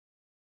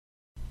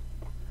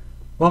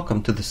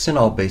Welcome to the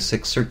CINAHL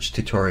Basic Search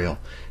tutorial.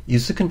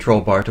 Use the control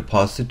bar to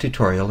pause the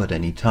tutorial at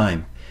any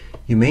time.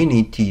 You may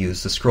need to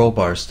use the scroll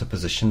bars to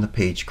position the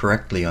page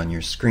correctly on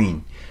your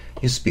screen.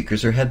 Use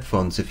speakers or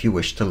headphones if you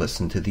wish to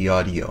listen to the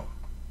audio.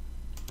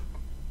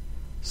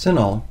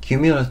 CINAHL,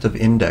 Cumulative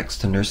Index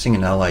to Nursing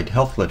and Allied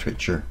Health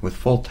Literature with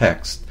Full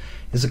Text,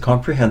 is a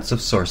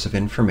comprehensive source of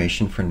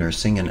information for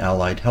nursing and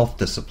allied health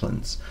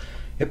disciplines.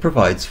 It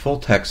provides full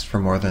text for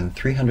more than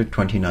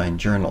 329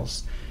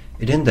 journals.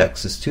 It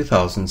indexes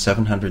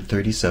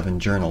 2,737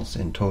 journals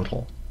in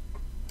total.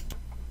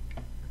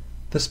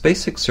 This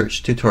basic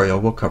search tutorial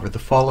will cover the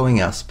following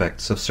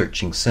aspects of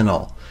searching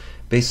CINAHL: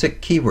 basic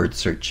keyword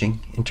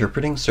searching,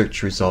 interpreting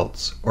search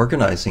results,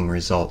 organizing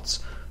results,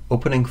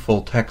 opening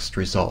full text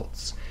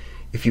results.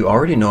 If you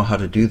already know how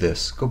to do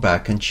this, go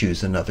back and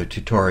choose another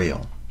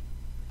tutorial.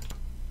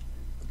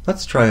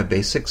 Let's try a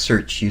basic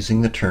search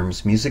using the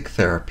terms music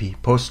therapy,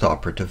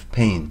 postoperative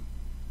pain.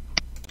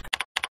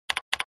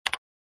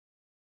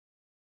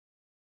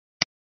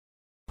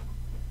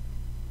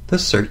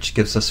 This search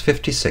gives us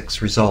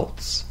 56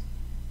 results.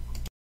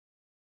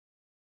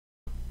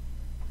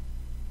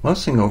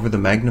 Mousing over the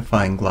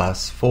magnifying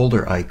glass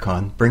folder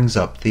icon brings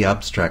up the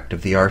abstract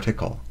of the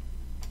article.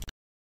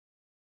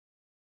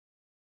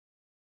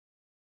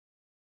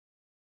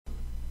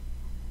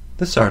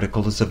 This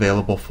article is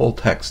available full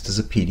text as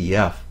a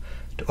PDF.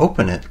 To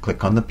open it,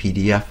 click on the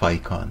PDF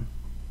icon.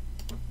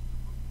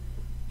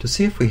 To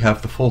see if we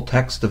have the full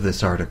text of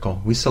this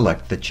article, we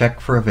select the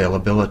Check for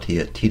Availability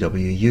at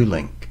TWU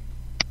link.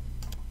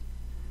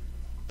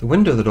 The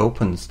window that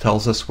opens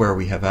tells us where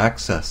we have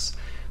access.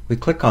 We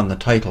click on the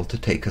title to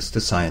take us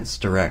to Science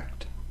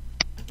Direct,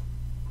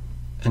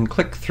 and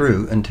click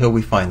through until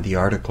we find the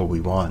article we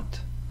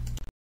want.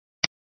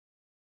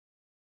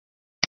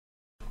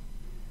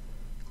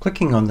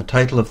 Clicking on the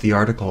title of the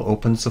article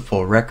opens the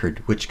full record,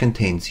 which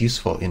contains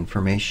useful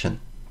information.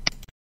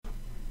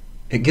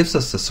 It gives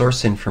us the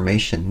source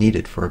information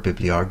needed for a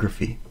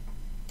bibliography.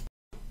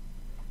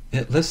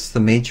 It lists the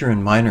major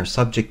and minor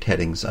subject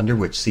headings under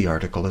which the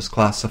article is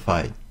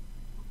classified.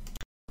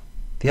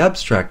 The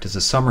abstract is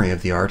a summary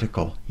of the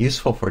article,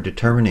 useful for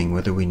determining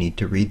whether we need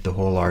to read the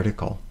whole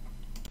article.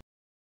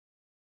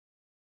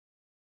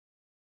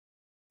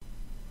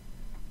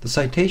 The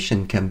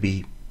citation can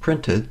be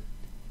printed,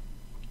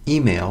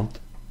 emailed,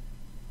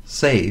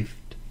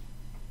 saved,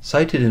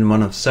 cited in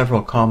one of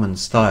several common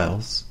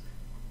styles,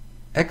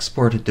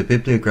 exported to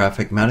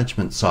bibliographic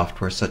management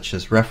software such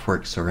as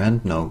RefWorks or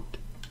EndNote,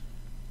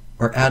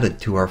 or added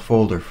to our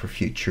folder for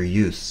future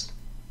use.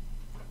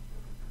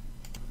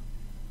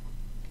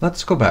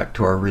 Let's go back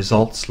to our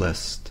results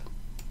list.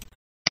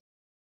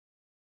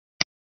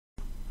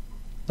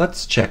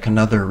 Let's check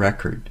another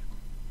record.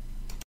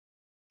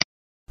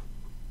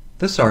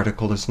 This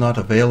article is not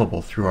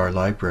available through our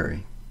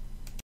library.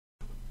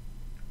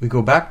 We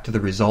go back to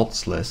the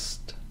results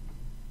list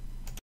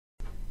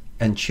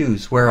and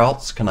choose Where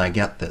else can I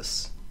get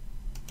this?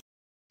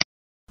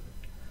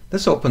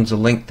 This opens a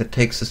link that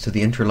takes us to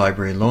the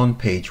interlibrary loan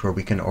page where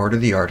we can order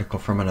the article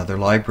from another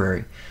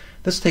library.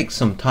 This takes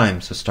some time,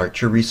 so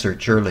start your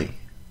research early.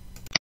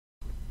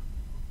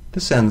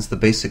 This ends the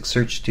basic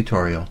search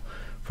tutorial.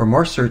 For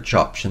more search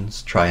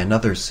options, try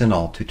another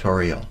CINAHL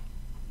tutorial.